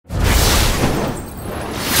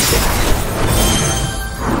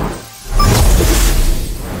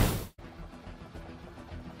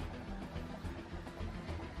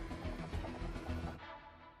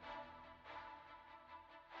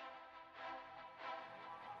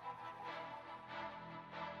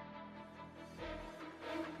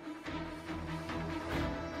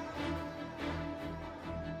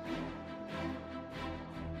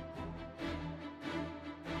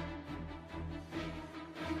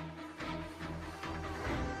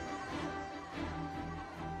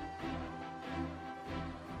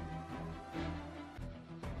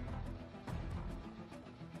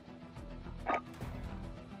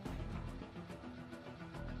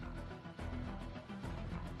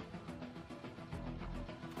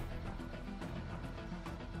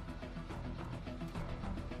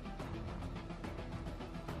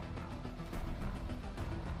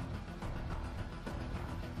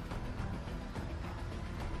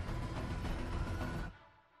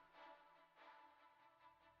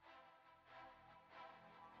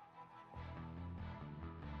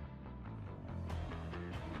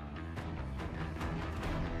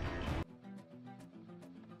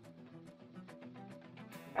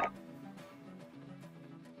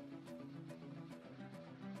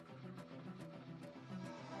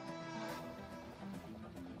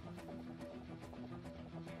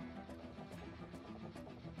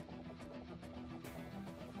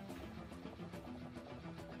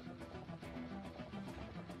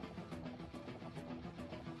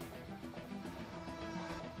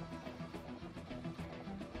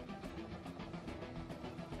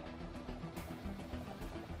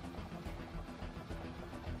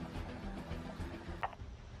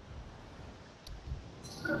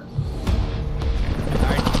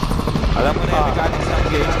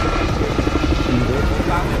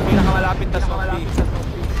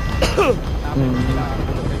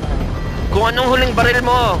Kung anong huling baril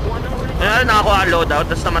mo, nakakuha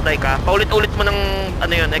loadout, tapos namatay ka, paulit-ulit mo ng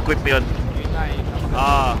ano yun, equip yun.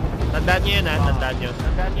 Tandaan nyo yun ha, tandaan nyo.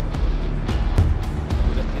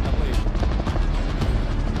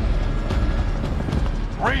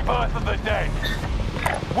 Rebirth of the dead.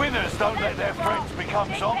 Winners don't let their friends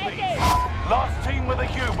become zombies. Last team with a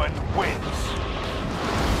human wins.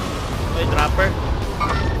 Hey, dropper.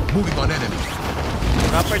 Moving on enemy.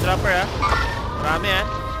 Dropper ha. Marami ha.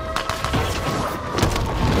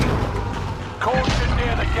 Caution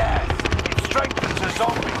near the gas. It strengthens the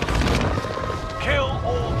zombies. Kill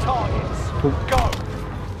all targets. Go.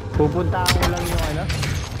 Pupunta ko lang yung ano.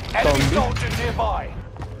 Enemy soldier nearby.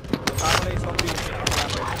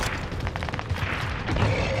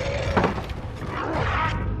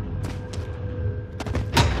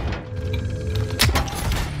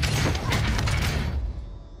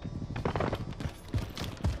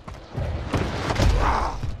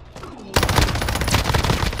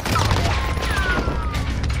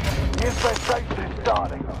 Infestation is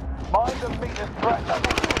starting. Mind and meet the threat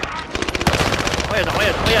level.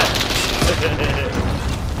 Ako yan.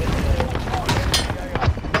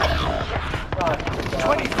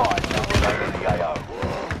 25 still remain in the AO.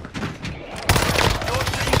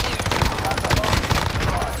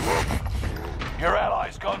 Your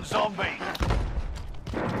ally's gone zombie.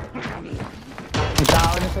 May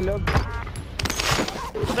tao na sa loob.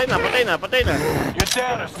 Patay na. You're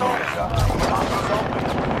down a soldier.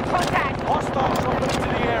 Zombie. Hostile dropping into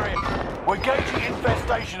the area. We're gauging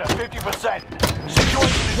infestation at 50%.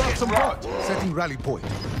 Situation is Drop some getting rough. blood. Setting rally point.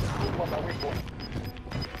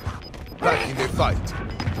 Back in the fight.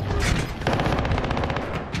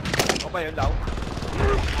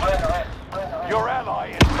 Your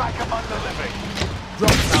ally is back among the living.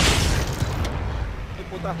 Drop down.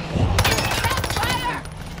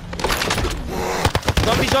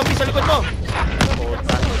 Zombie sa likod mo.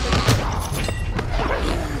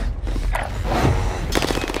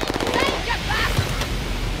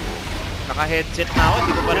 Naka-headset na ako,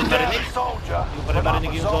 hindi ko pa rin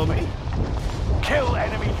marinig. Yung zombie. Kill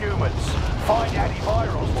enemy humans. Find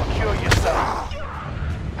antivirals to cure yourself.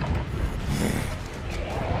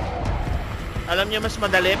 Alam niyo mas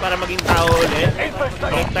madali para maging tao ulit.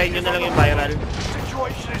 Hintayin nyo na lang yung viral.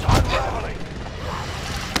 Situation is unraveling.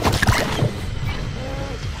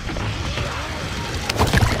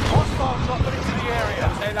 Hostiles dropping into the area.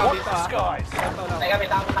 Watch the skies.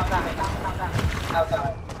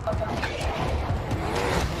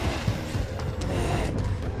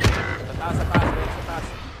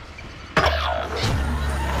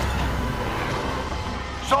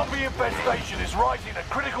 Zombie infestation is rising to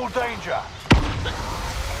critical danger.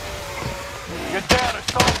 You're down a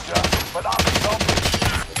soldier, but up a zombie.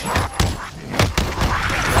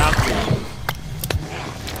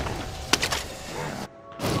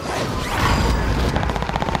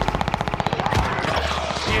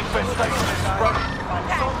 The infestation is spreading.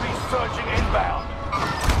 Zombies surging inbound.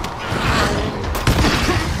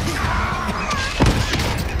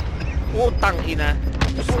 Utang ina.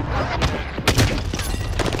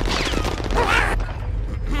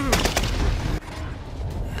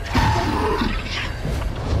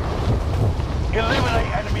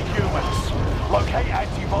 Eliminate enemy humans. Locate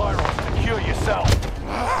antivirals to cure yourself.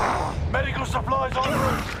 Medical supplies en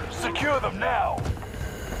route. Secure them now.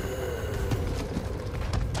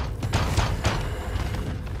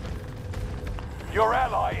 Your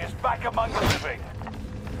ally is back among the living.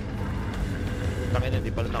 Tangina,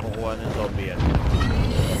 hindi pala nakukuha ng zombie yan.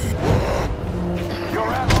 Your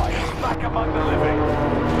ally is back among the living.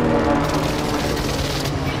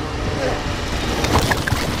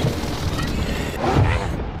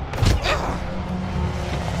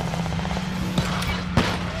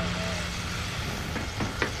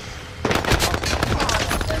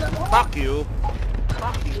 Fuck you.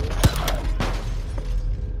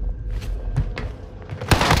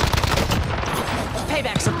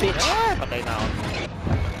 Payback's a bitch. Patay na ako.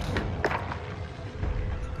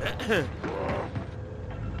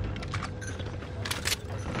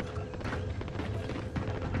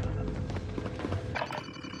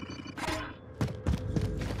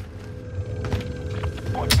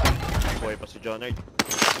 Boy pa si Jonard.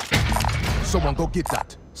 Someone go get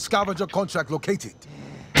that. Scavenger contract located.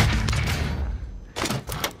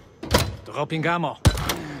 Dropping ammo.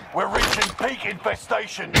 We're reaching peak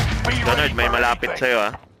infestation. Be Jonard, ready may for malapit anything.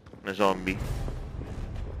 sa'yo na zombie.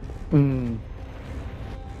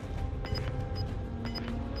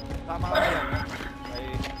 Tama ka yan.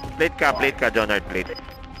 Plate ka, Jonard, plate.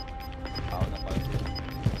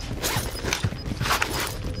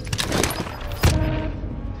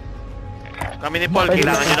 Kami ni Paul,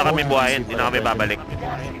 kailangan nyo na kami buhayin. Hindi na kami babalik.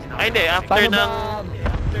 Ay hindi, after ng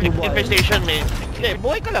infestation may... Hindi,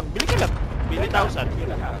 buhay ka lang, bili ka lang. Bili 1,000.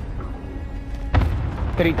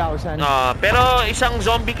 3,000. Pero isang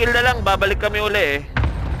zombie kill na lang, babalik kami uli eh.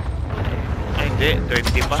 Ay hindi,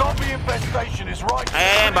 20 pa. Zombie infestation is right.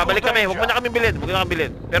 Ay, babalik kami. Huwag mo na kami bilhin. Huwag na kami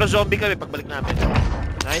bilhin. Pero zombie kami pagbalik namin.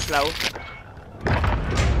 Nice, Lau.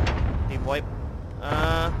 Team wipe.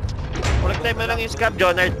 Collect time na lang yung scab,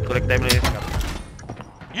 Jonard. Collect time na lang yung scab.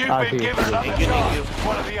 You've been given another Thank you. chance.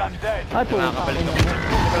 One of the undead. Nakakabalik kami.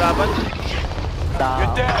 Kalaban.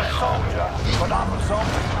 You're down, soldier, but I'm a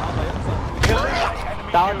zombie. Eliminate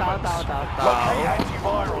enemy humans. Locate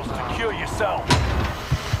antivirals to cure yourself.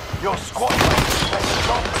 Your squad mates is a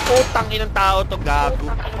zombie. Putang inang tao to, gago.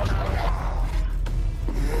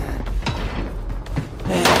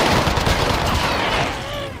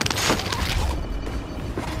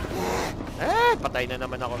 Patay na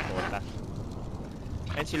naman ako, puta.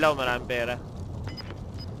 And si Lau, maraming pera.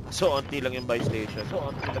 So, onti lang yung buy station.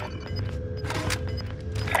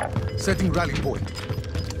 Setting rally point.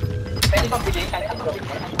 Pwede bang bilhin kahit ano?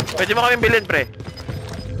 Pwede mo kaming bilhin, pre.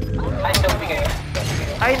 Ay, zombie kayo.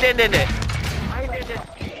 Ay, hindi.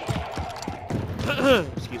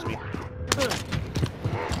 Excuse me.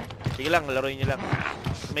 Sige lang, laruin nyo lang.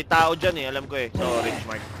 May tao dyan eh, alam ko eh. So, orange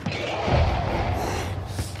mark.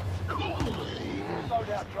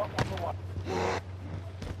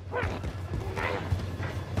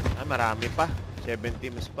 Marami pa. 7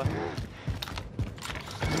 teams pa.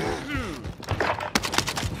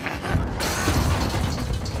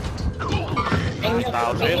 May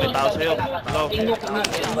tao sa'yo. Hello. Pwede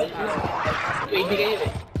kayo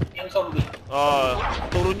eh. Yung zombie.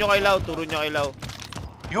 Turo nyo kay Lau.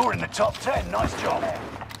 You're in the top 10. Nice job.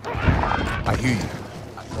 I hear you.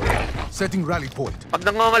 Setting rally point. Pag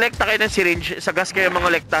nangongolekta kayo ng syringe, sa gas kayo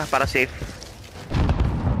mangolekta para safe.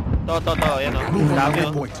 To. Yan o. Move on Dami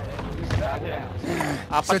my o. point.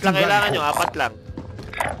 Apat lang kailangan nyo, apat lang.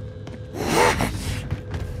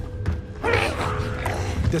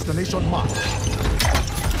 Destination marked.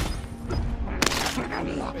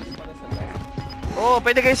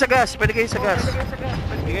 Pwede kayo sa gas. Pwede kayo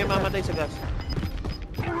mamatay sa gas.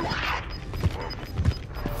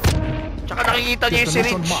 Tsaka nakikita nyo yung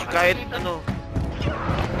syringe kahit ano.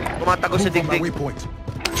 Tumatago sa digdig.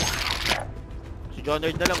 Si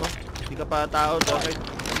Jonard na lang oh. Hindi ka pa tao, Jonard.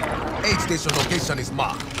 Aid station location is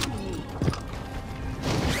marked.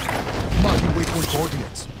 Marking waypoint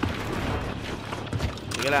coordinates.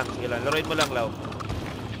 Sige lang. Laruin mo lang, Lau.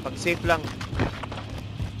 Pag safe lang.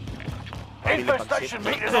 Infestation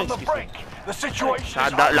meters on the brink. The situation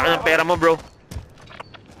is Laki ng pera mo, bro.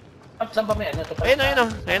 Saan ba may ano?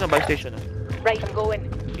 Ayun o, buy station. Right, I'm going.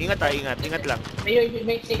 Ingat lang. May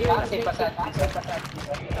safe pa sa.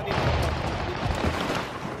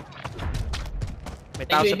 May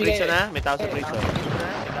tao sa prison ha?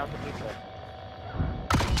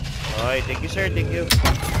 Oy, thank you sir, thank you.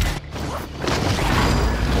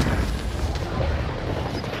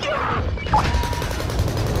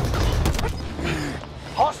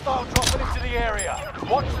 hostile dropping into the area.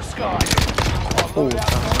 Watch the sky. There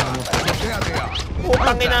they are.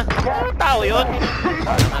 Putang ina. Anong tao yun?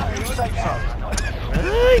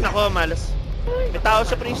 Ay, nako, malas. May tao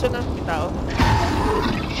sa prison ha? May tao.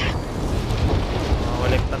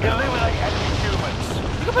 Walek na. Eliminate enemy humans.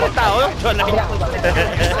 Hindi ka pala tao?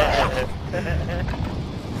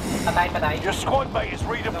 Patay. Your squad mate is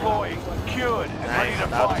redeploying, cured, and ready to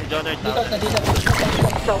Tao fight. si Jonard. Dito.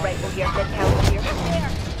 So right, we'll hear that count here. There!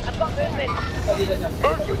 I've got movement!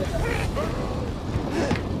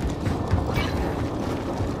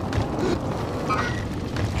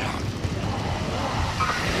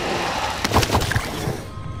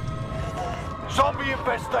 Zombie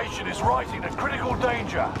infestation is rising to critical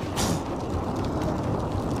danger.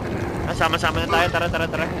 Sama-sama na tayo. Tara.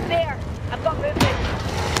 There! I've got movement!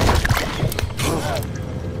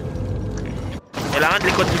 Kailangan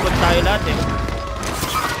likod-likod tayo lahat eh.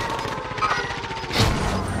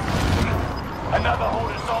 Another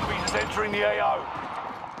horde of zombies is entering the AO.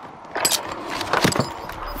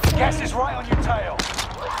 Gas is right on your tail.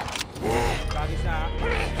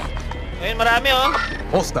 Ayun, marami oh.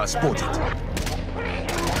 Hostile spotted.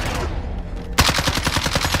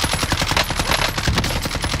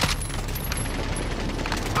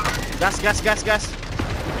 Gas.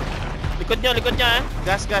 Likod nyo eh.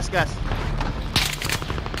 Gas.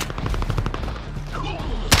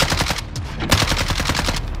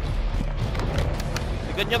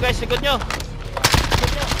 Likod nyo guys, likod nyo.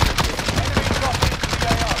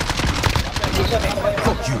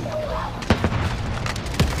 Fuck you.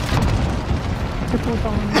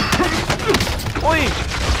 Uy!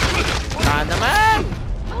 Na naman!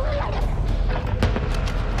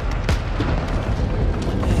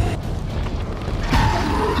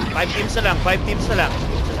 Five teams na lang.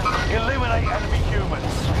 Eliminate enemy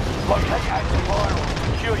humans. Locate antiviral.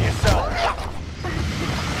 Secure yourself.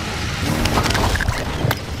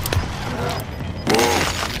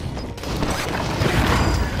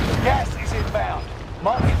 Gas is inbound.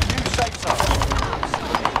 Marking new safe zone.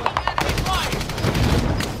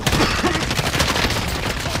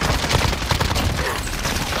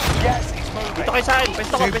 Gas is moving. Dito kayo sa akin.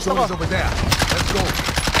 Pwesto ko. Safe zone is over there. Let's go.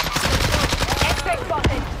 X-ray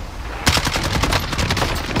spotted.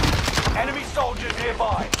 Enemy soldiers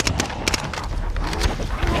nearby.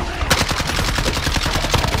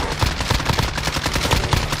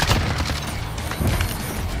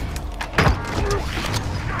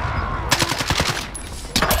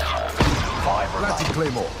 Planting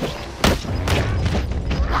Claymore.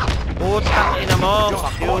 Putang ina mo. Your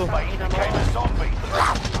Fuck you. squad mate became a zombie.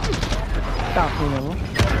 Tako na mo.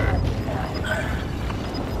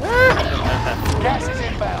 Gas is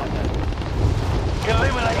inbound.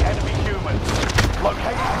 Eliminate enemy humans.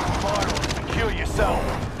 Locate antiviral. Secure yourself.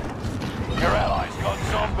 Your allies got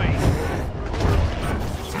zombies.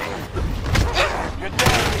 You're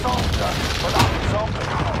down a soldier, but I'm a zombie.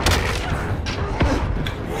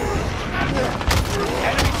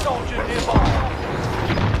 Enemy soldier nearby.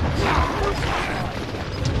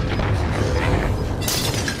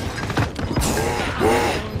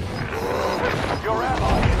 Your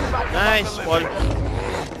ally is back. Nice, Paul.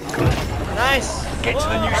 Nice! Get to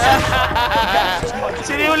the new safe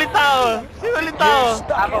Sino yung ulit tao?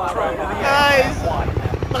 Nice!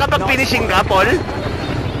 Nakapag-finishing ka, Paul?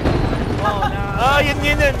 Oh, yun.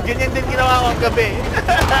 Ganyan din ginawa ko ang gabi.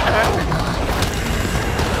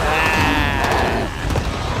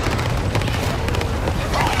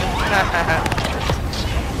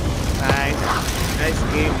 Nice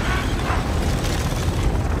game.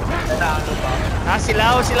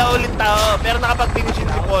 Sila ulit tao, pero nakapag-finishing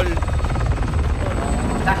si Paul.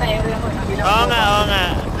 Nasa area mo. Oo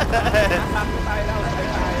nga.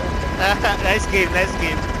 Nice game.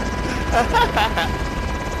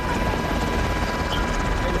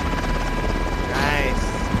 Nice.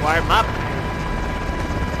 Warm up.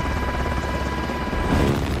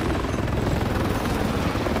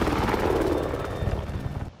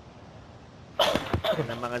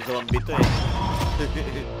 Ng mga zombie to eh.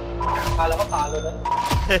 Akala ko talo na.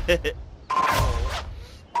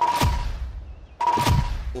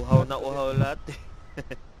 Uhaw na uhaw lahat eh.